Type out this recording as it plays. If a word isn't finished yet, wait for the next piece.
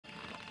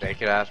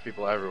Naked ass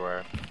people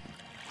everywhere.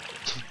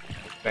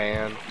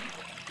 Fan.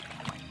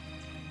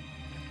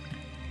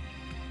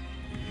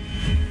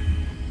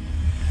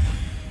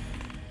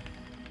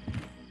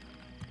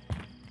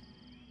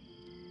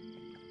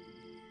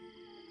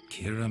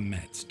 Kira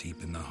Metz,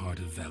 deep in the heart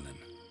of Velen.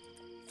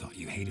 Thought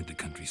you hated the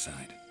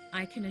countryside.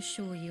 I can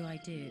assure you I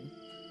do.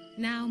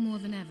 Now more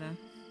than ever.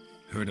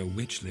 Heard a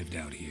witch lived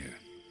out here.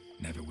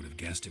 Never would have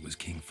guessed it was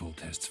King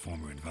Foltest's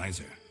former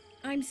advisor.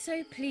 I'm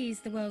so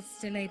pleased the world's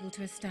still able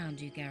to astound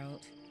you,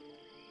 Geralt.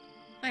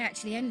 I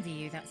actually envy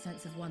you that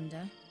sense of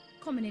wonder.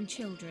 Common in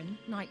children,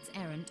 knights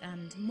errant,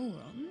 and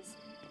morons.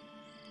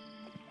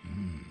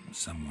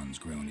 Someone's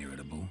grown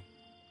irritable.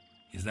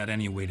 Is that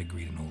any way to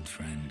greet an old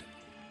friend?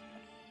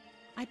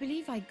 I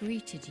believe I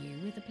greeted you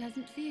with a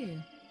pleasant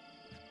view.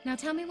 Now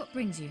tell me what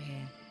brings you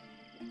here.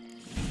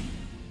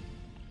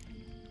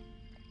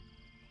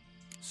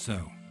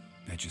 So,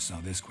 bet you saw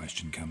this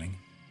question coming.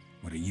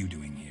 What are you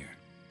doing here?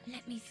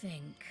 Let me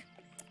think.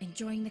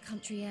 Enjoying the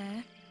country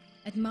air?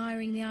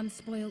 Admiring the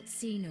unspoilt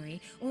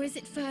scenery? Or is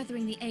it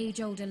furthering the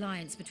age-old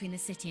alliance between the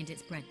city and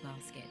its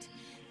breadbasket?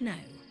 No.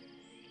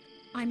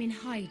 I'm in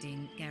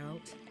hiding,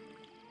 Geralt.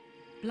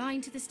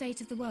 Blind to the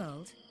state of the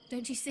world?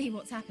 Don't you see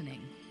what's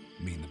happening?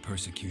 Mean the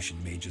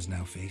persecution mages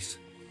now face?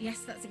 Yes,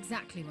 that's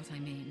exactly what I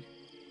mean.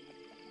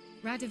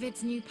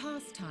 Radovid's new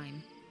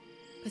pastime.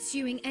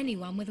 Pursuing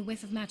anyone with a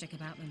whiff of magic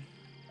about them.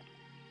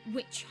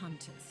 Witch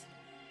hunters.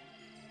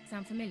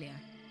 Sound familiar?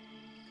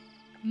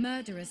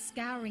 Murderers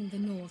scouring the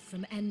north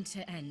from end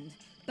to end.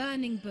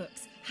 Burning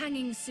books,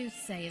 hanging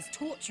soothsayers,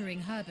 torturing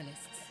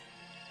herbalists.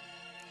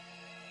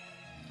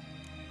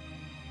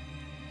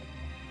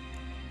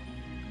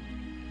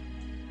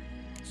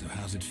 So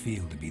how's it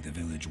feel to be the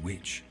village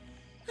witch?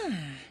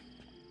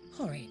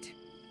 Horrid.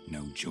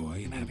 No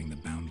joy in having the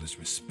boundless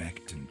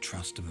respect and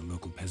trust of the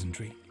local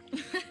peasantry?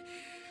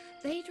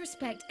 They'd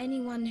respect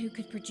anyone who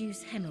could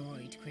produce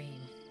hemorrhoid cream.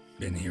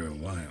 Been here a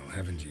while,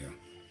 haven't you?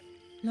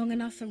 Long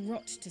enough for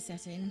rot to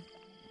set in.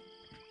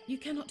 You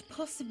cannot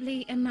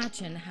possibly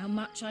imagine how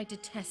much I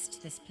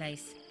detest this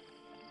place.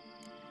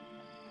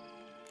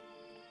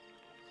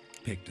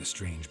 Picked a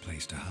strange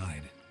place to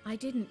hide. I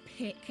didn't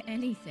pick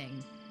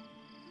anything.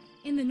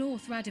 In the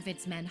north,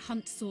 Radovid's men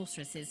hunt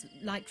sorceresses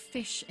like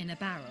fish in a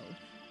barrel.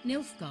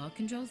 Nilfgaard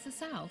controls the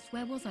south.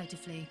 Where was I to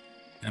flee?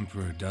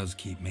 Emperor does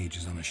keep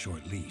mages on a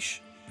short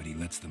leash, but he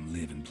lets them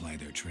live and ply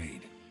their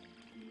trade.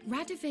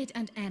 Radovid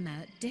and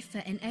Emma differ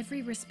in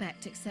every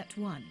respect except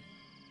one.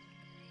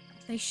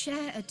 They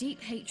share a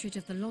deep hatred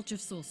of the Lodge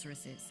of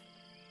Sorceresses.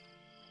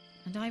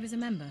 And I was a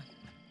member.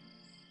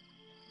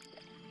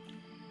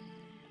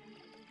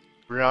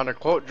 Brianna,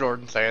 quote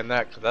Jordan saying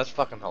that, because that's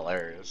fucking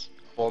hilarious.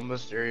 Full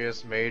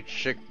mysterious mage,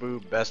 chic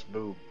boob, best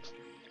boob.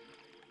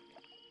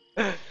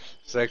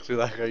 Sexy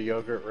like a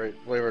yogurt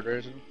flavored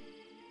raisin.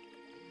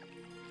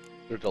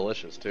 They're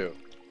delicious too.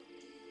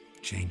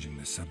 Changing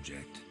the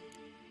subject.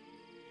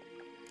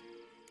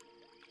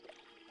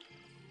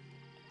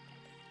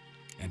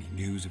 Any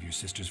news of your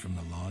sisters from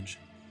the lodge?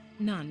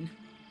 None.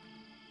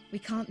 We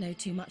can't know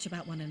too much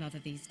about one another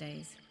these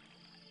days.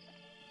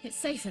 It's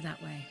safer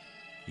that way.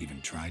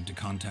 Even tried to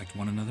contact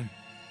one another?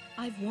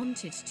 I've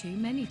wanted to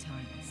many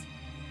times.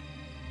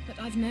 But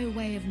I've no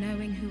way of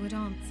knowing who would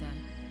answer,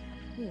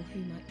 or who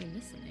might be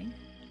listening.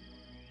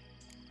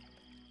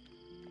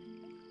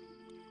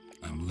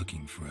 I'm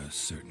looking for a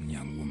certain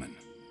young woman.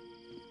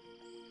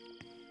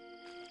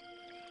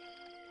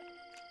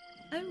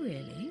 Oh,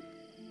 really?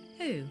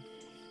 Who?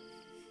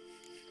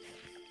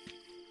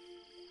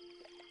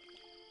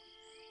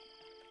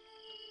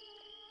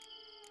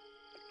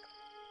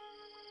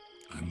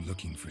 I'm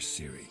looking for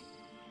Ciri.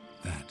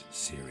 That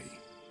Ciri.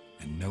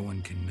 And no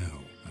one can know,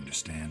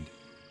 understand?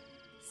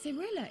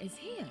 Cirilla is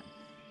here.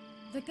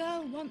 The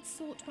girl once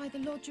sought by the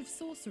Lodge of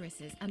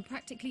Sorceresses, and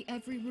practically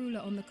every ruler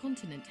on the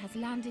continent has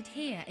landed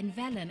here in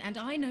Velen, and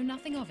I know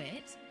nothing of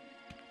it.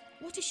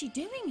 What is she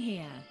doing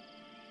here?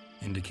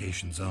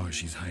 Indications are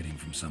she's hiding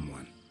from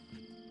someone.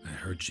 I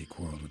heard she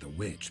quarreled with a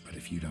witch, but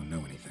if you don't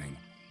know anything,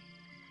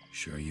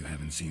 sure you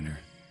haven't seen her?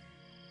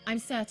 I'm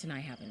certain I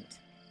haven't.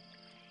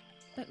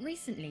 But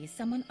recently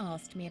someone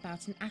asked me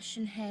about an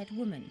ashen-haired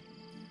woman.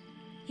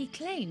 He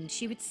claimed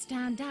she would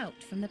stand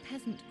out from the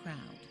peasant crowd.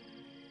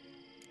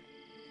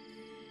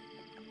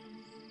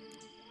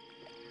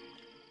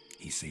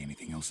 He say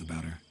anything else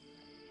about her?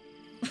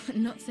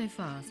 Not so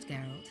fast,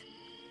 Geralt.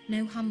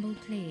 No humble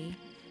plea,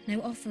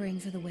 no offering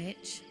for the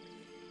witch.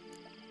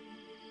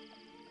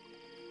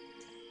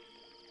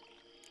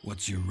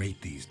 What's your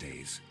rate these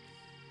days?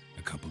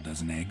 A couple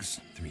dozen eggs?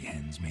 3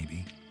 hens,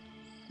 maybe?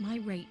 My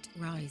rate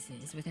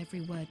rises with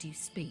every word you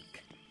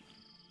speak.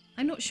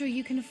 I'm not sure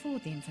you can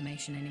afford the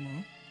information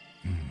anymore.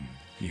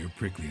 You're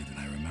pricklier than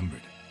I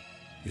remembered.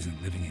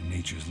 Isn't living in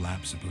nature's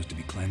lap supposed to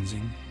be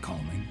cleansing,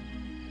 calming?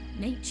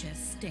 Nature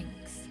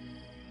stinks.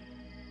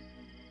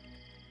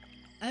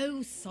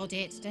 Oh, sod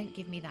it, don't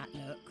give me that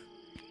look.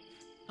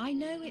 I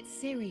know it's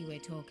Ciri we're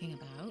talking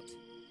about.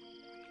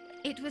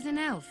 It was an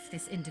elf,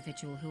 this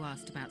individual who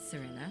asked about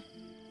Cirilla.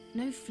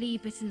 No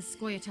flea-bitten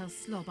Scoia'tael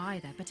slob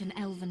either, but an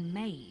elven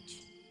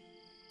mage.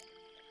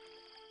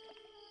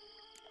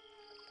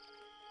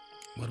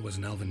 What was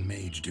an elven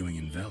mage doing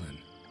in Velen?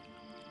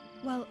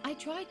 Well, I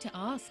tried to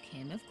ask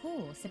him, of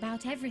course,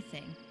 about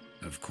everything.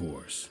 Of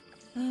course.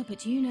 Oh,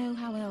 but you know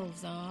how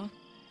elves are.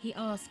 He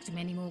asked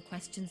many more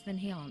questions than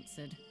he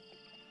answered.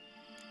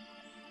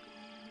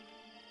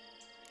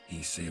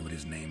 He say what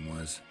his name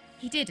was?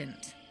 He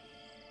didn't.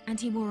 And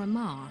he wore a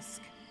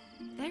mask.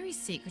 Very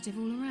secretive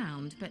all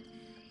around, but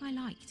I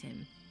liked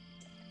him.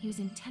 He was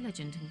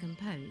intelligent and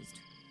composed.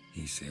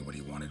 He say what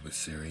he wanted with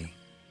Ciri?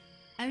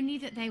 Only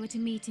that they were to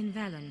meet in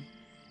Velen.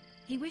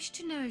 He wished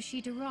to know if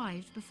she'd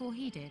arrived before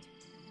he did.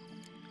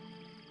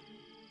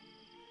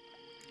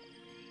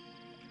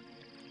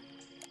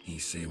 He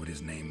say what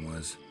his name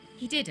was?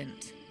 He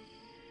didn't.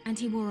 And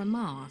he wore a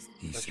mask.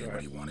 He say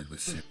what he wanted with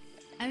Ciri?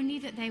 Only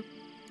that they...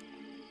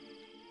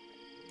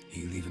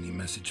 He leave any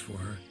message for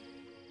her?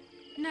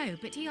 No,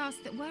 but he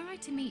asked that were I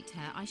to meet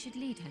her, I should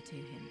lead her to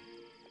him.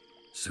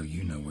 So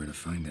you know where to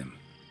find him?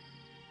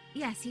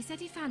 Yes, he said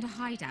he found a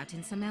hideout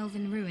in some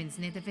elven ruins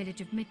near the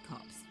village of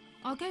Midcopse.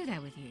 I'll go there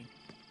with you.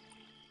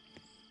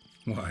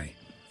 Why?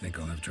 Think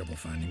I'll have trouble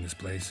finding this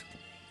place?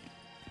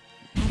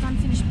 I've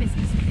unfinished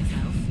business with this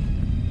elf.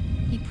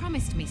 He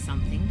promised me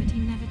something, but he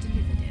never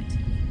delivered it.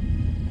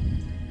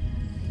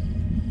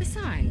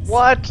 Besides...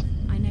 What?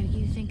 I know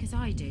you think as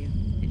I do,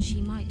 that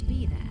she might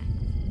be there.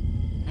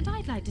 And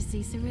I'd like to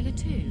see Cirilla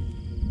too.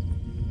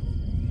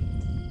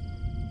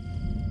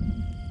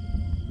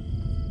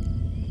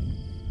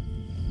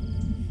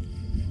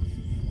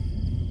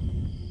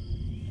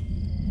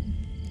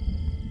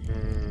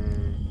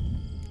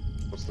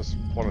 What's the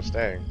point of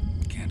staying?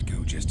 Can't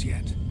go just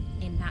yet.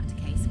 In that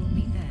case, we'll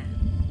meet there.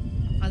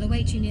 I'll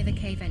await you near the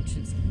cave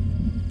entrance.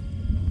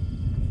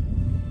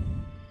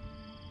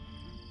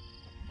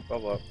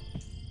 Bubble up.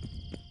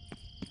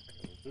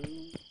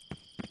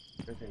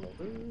 Anything to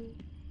lose?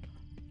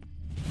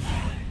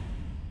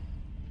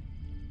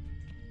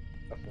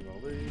 Nothing to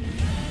lose.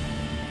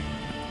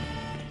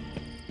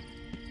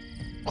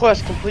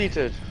 Quest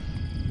completed.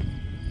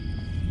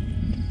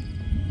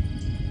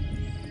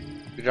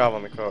 Good job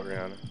on the quote,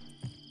 Rihanna.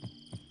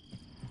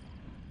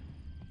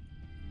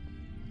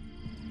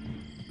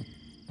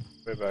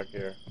 Way back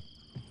here.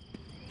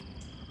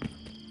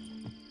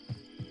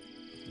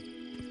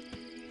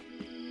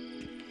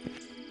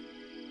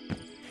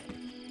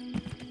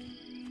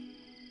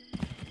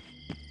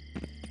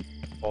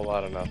 Whole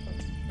lot of nothing.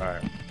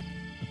 Alright.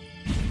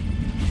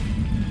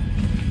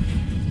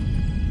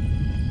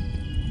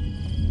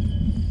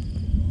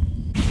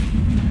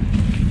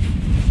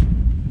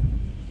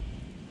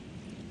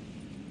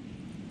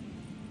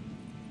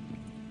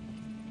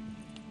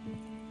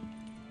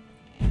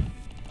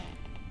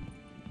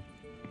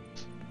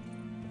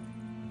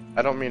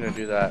 I don't mean to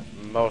do that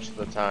most of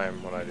the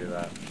time when I do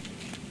that.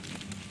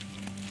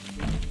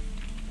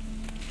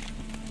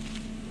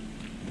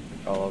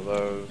 All of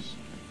those.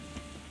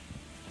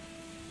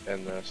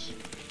 And this.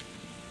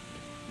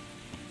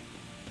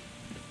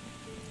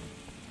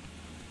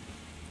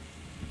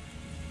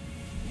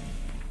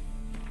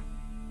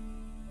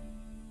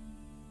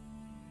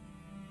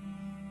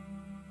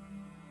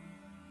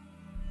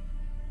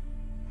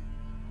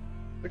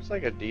 Looks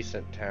like a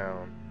decent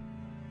town.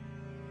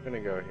 I'm gonna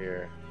go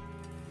here.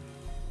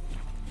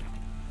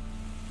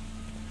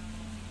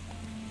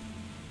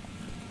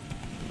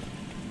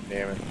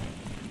 Damn it.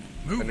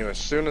 I knew as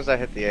soon as I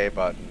hit the A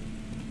button,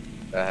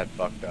 that had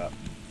fucked up.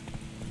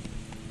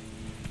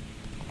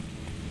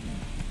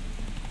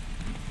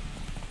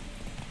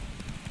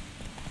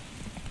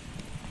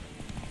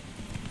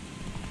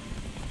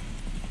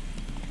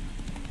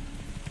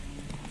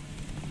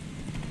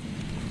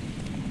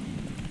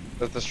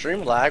 Does the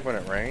stream lag when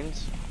it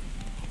rains?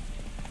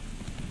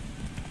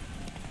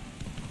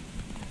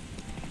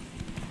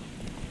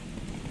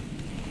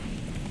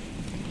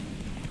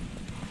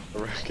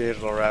 The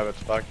occasional rabbits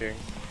fucking.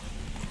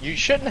 You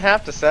shouldn't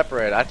have to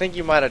separate. I think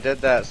you might have did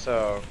that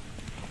so...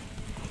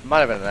 It might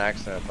have been an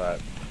accident,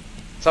 but...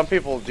 Some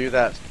people do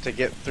that to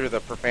get through the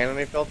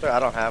profanity filter. I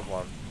don't have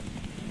one.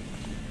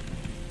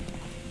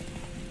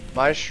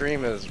 My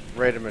stream is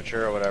rated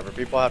mature or whatever.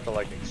 People have to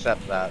like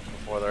accept that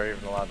before they're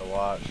even allowed to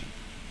watch.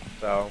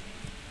 So...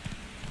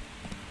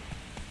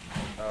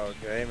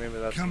 Okay, maybe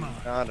that's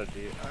not a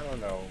deal. I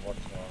don't know what's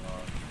going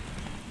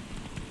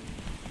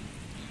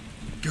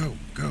on.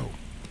 Go.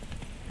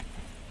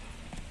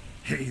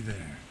 Hey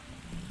there.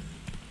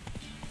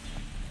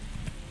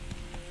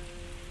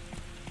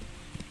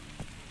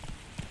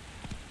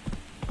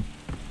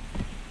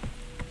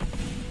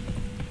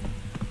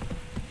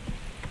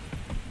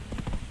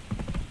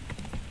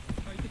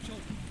 Hide the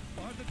children.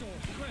 Bar the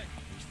doors, quick!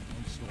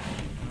 Onslaught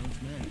of armed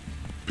men.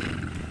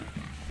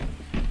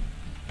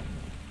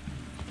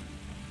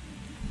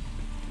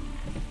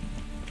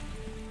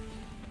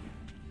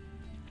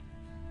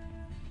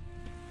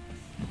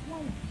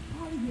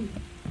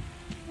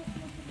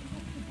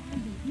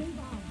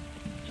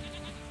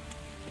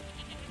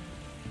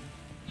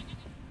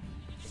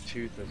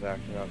 The tooth is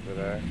acting up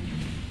today.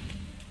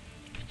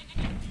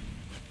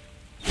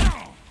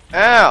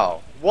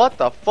 Ow! What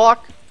the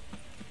fuck?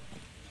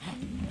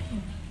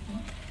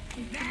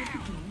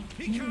 Now!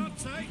 He can't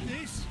take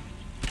this!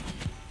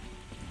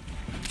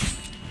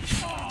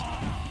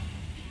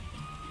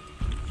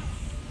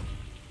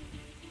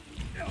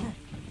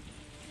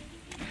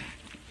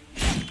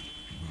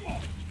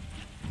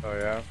 Oh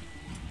yeah?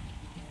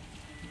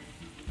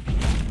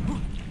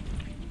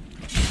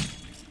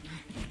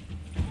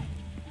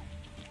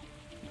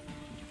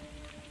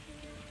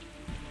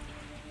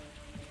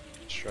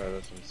 Let's try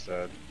this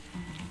instead.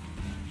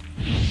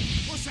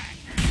 What's that?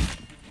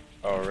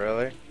 Oh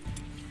really?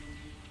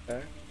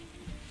 Okay.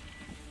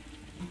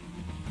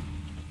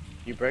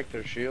 You break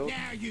their shield?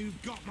 Now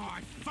you've got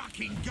my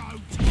fucking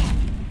goat!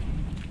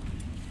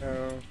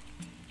 No.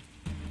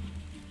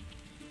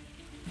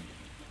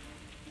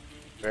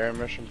 Bear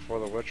mission before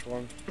the witch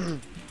one?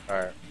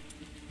 Alright.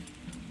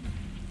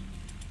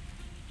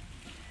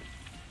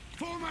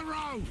 Form a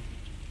row!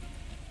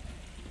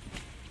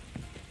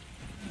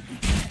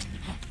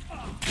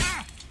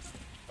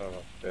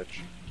 Oh, bitch.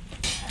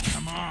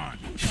 Come on!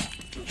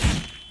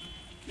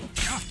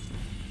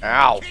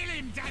 Ow! Kill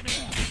him, damn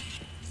it!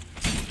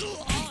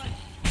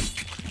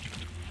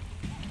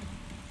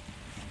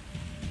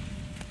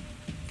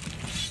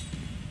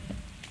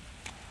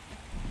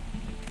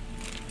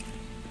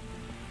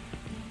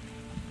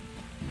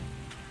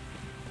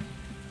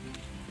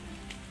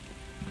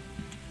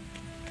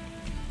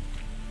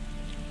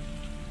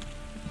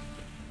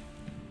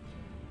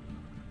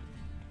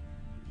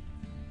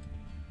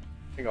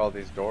 I think all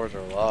these doors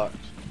are locked.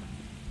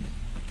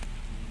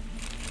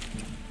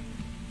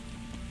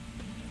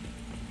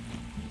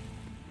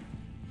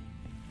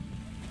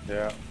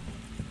 Yeah.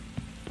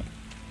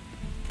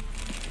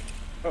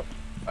 Oh,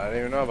 I didn't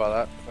even know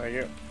about that. Thank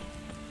you.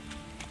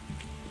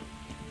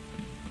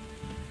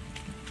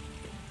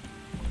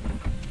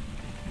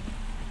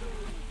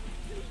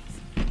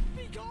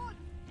 Be gone!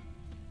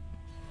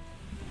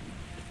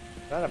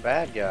 Not a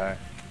bad guy.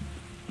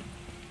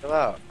 Chill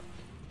out.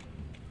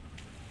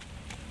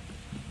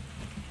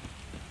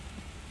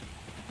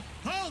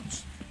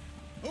 Halt!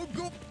 Oh,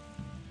 go!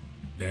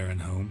 Baron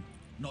home?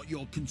 Not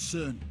your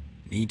concern.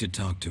 Need to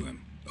talk to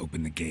him.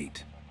 Open the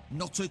gate.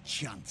 Not a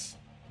chance.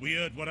 We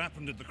heard what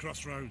happened at the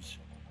crossroads.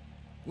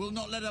 We'll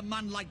not let a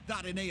man like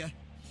that in here.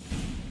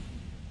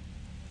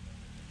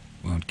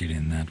 Won't get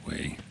in that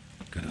way.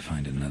 Gotta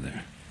find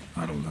another.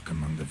 Ought to look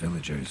among the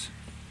villagers.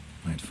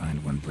 Might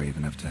find one brave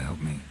enough to help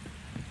me.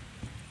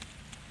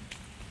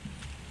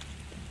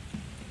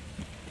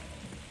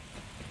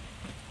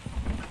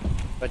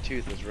 My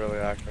tooth is really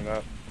acting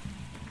up.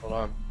 Hold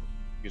on.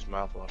 Use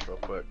mouthwash real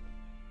quick.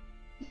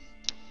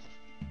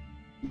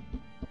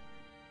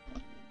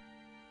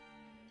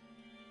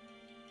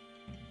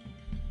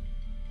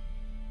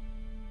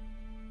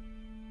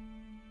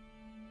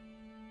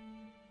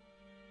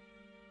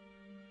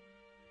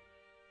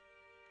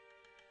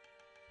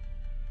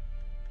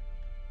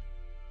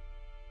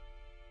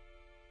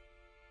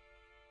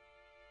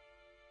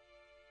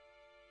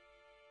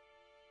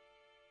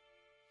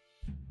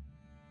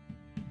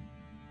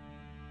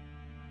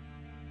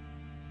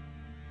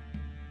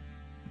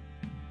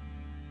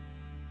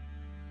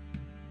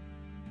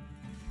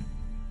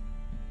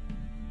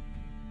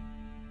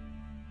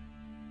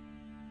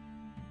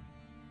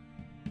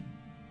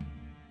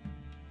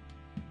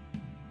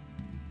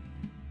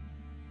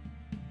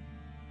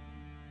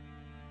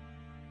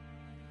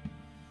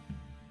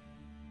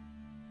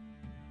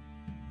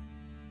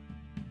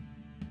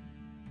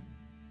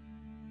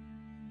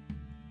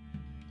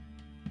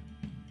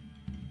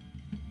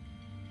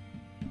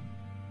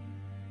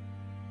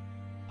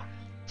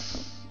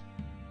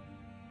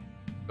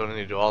 Gonna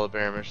need to do all the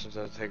bear missions.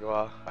 That'll take a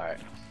while. Alright.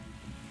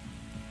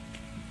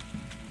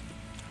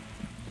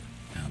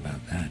 How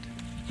about that?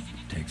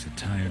 Takes a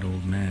tired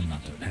old man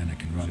not to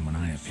panic and run when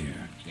I appear.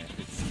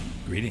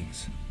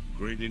 Greetings.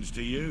 Greetings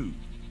to you.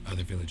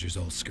 Other villagers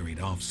all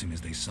scurried off soon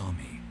as they saw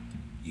me.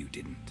 You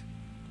didn't.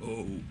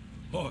 Oh,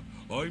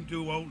 I'm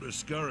too old to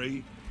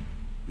scurry.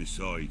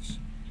 Besides,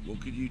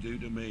 what could you do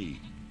to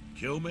me?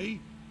 Kill me?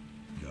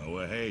 Go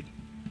ahead.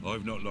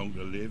 I've not long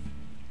to live.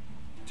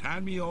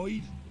 Tan me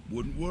hide?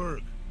 Wouldn't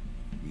work.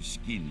 My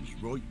skin's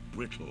right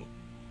brittle.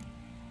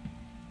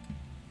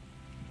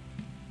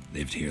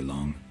 Lived here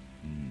long?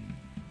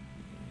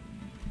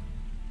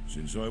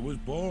 Since I was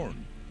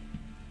born.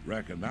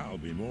 Reckon that'll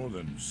be more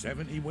than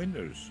 70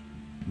 winters.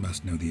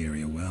 Must know the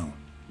area well.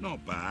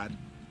 Not bad.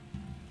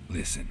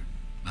 Listen,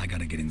 I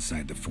gotta get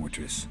inside the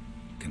fortress.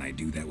 Can I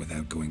do that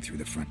without going through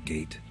the front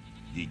gate?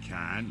 Ye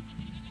can,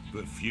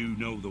 but few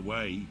know the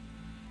way.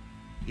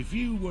 If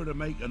you were to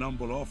make an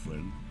humble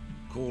offering,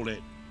 call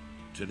it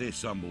to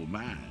this humble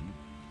man,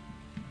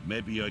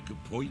 maybe I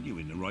could point you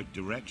in the right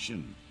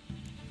direction.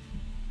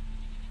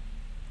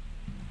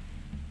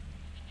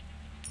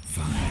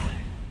 Fine.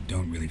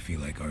 Don't really feel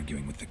like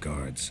arguing with the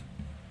guards.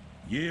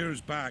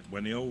 Years back,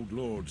 when the old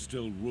lord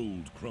still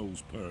ruled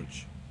Crow's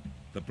Perch,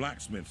 the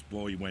blacksmith's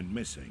boy went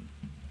missing.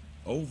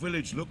 Whole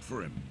village looked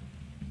for him.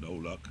 No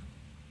luck.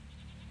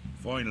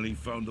 Finally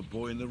found the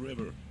boy in the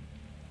river.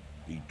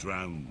 He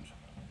drowned.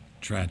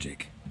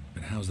 Tragic,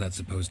 but how's that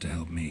supposed to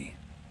help me?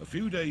 A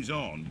few days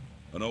on,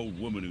 an old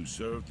woman who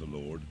served the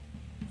Lord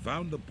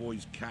found the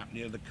boy's cap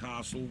near the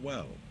castle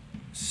well.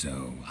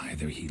 So,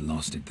 either he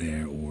lost it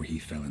there or he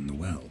fell in the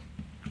well.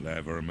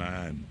 Clever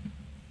man.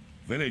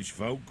 Village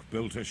folk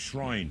built a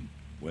shrine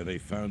where they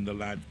found the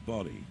lad's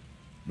body,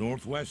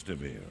 northwest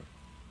of here.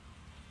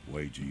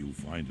 Wager you'll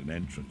find an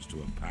entrance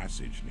to a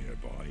passage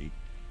nearby.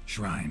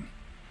 Shrine.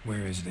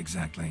 Where is it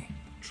exactly?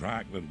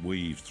 Track that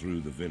weaves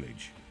through the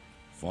village.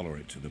 Follow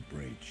it to the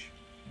bridge.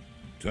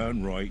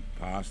 Turn right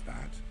past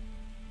that.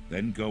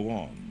 Then go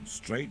on,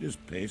 straight as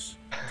piss,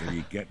 till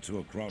you get to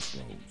a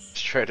crossroads.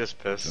 Straight as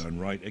piss. Turn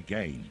right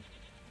again.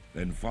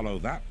 Then follow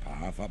that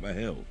path up a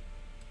hill.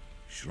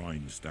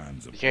 Shrine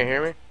stands up. You can't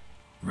hear me?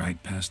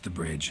 Right past the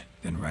bridge,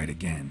 then right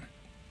again.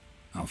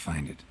 I'll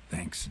find it,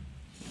 thanks.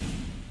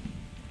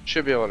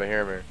 Should be able to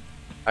hear me.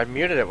 I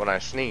muted it when I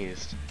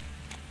sneezed.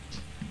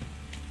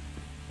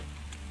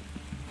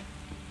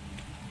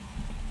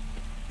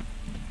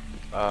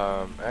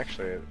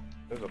 Actually,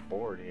 there's a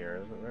board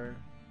here, isn't there?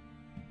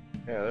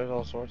 Yeah, there's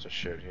all sorts of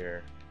shit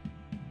here.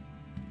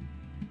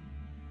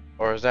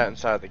 Or is that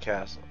inside the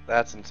castle?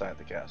 That's inside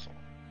the castle.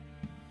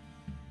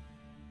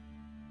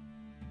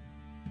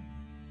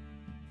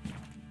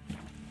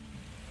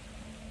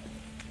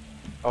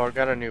 Oh, I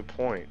got a new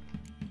point.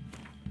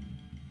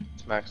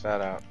 Let's max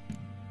that out.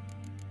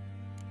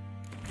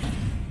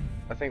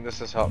 I think this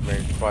has helped me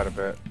quite a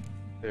bit,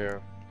 too.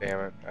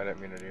 Damn it, I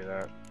didn't mean to do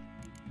that.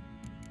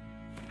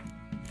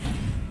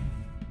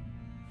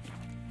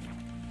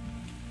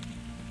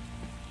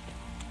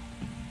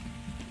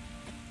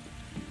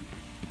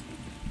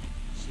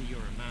 See, you're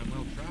a man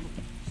well traveled,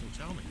 so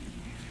tell me,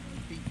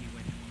 beat me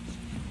when you want.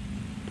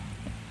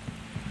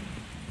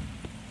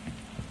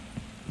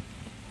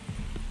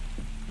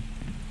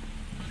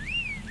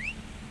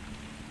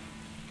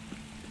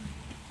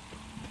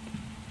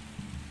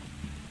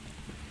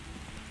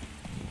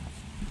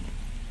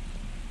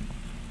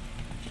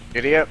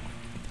 Idiot.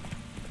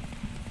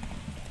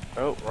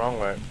 Oh, wrong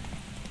way.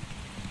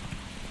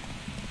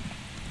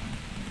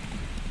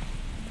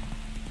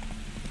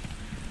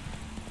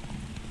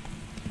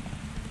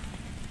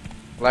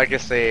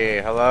 Legacy,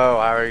 hello,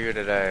 how are you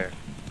today?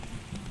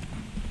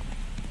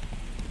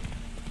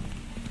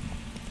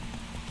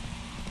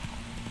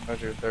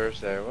 How's your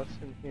Thursday? What's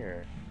in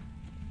here?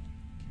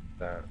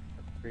 That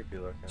creepy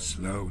looking.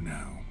 Slow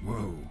now,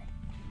 whoa.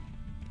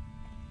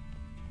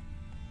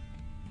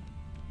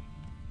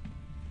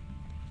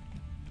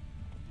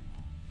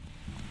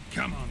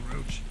 Come on,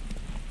 Roach.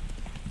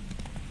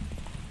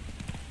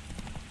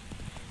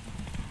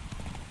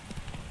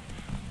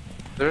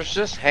 There's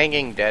just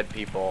hanging dead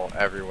people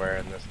everywhere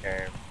in this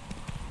game.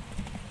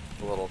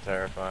 A little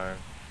terrifying.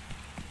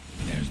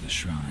 There's the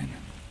shrine.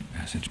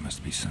 Passage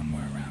must be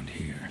somewhere around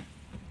here.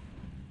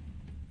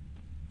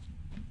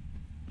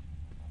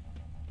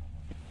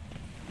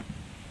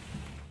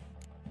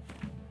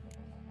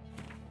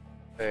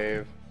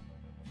 Save.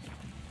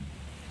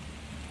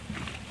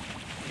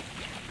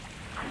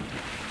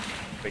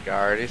 I think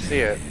I already see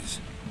There it. it is.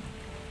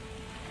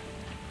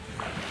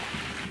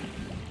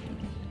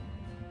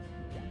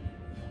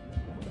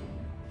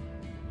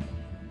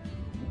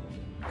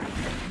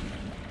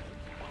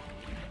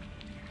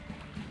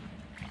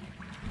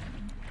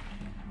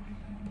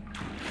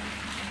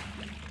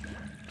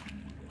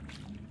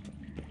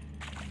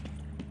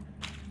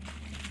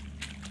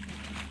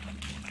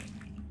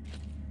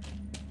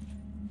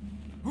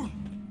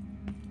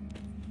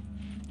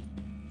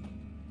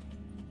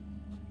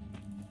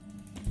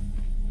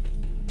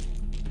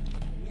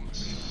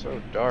 So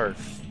dark.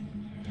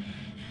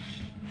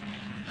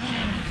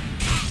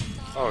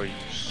 Oh, you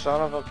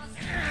son of a...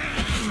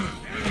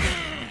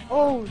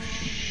 Oh,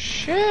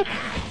 shit!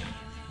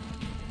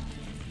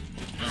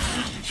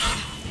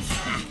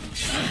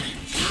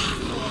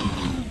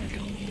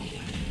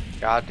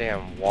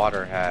 Goddamn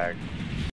water hag.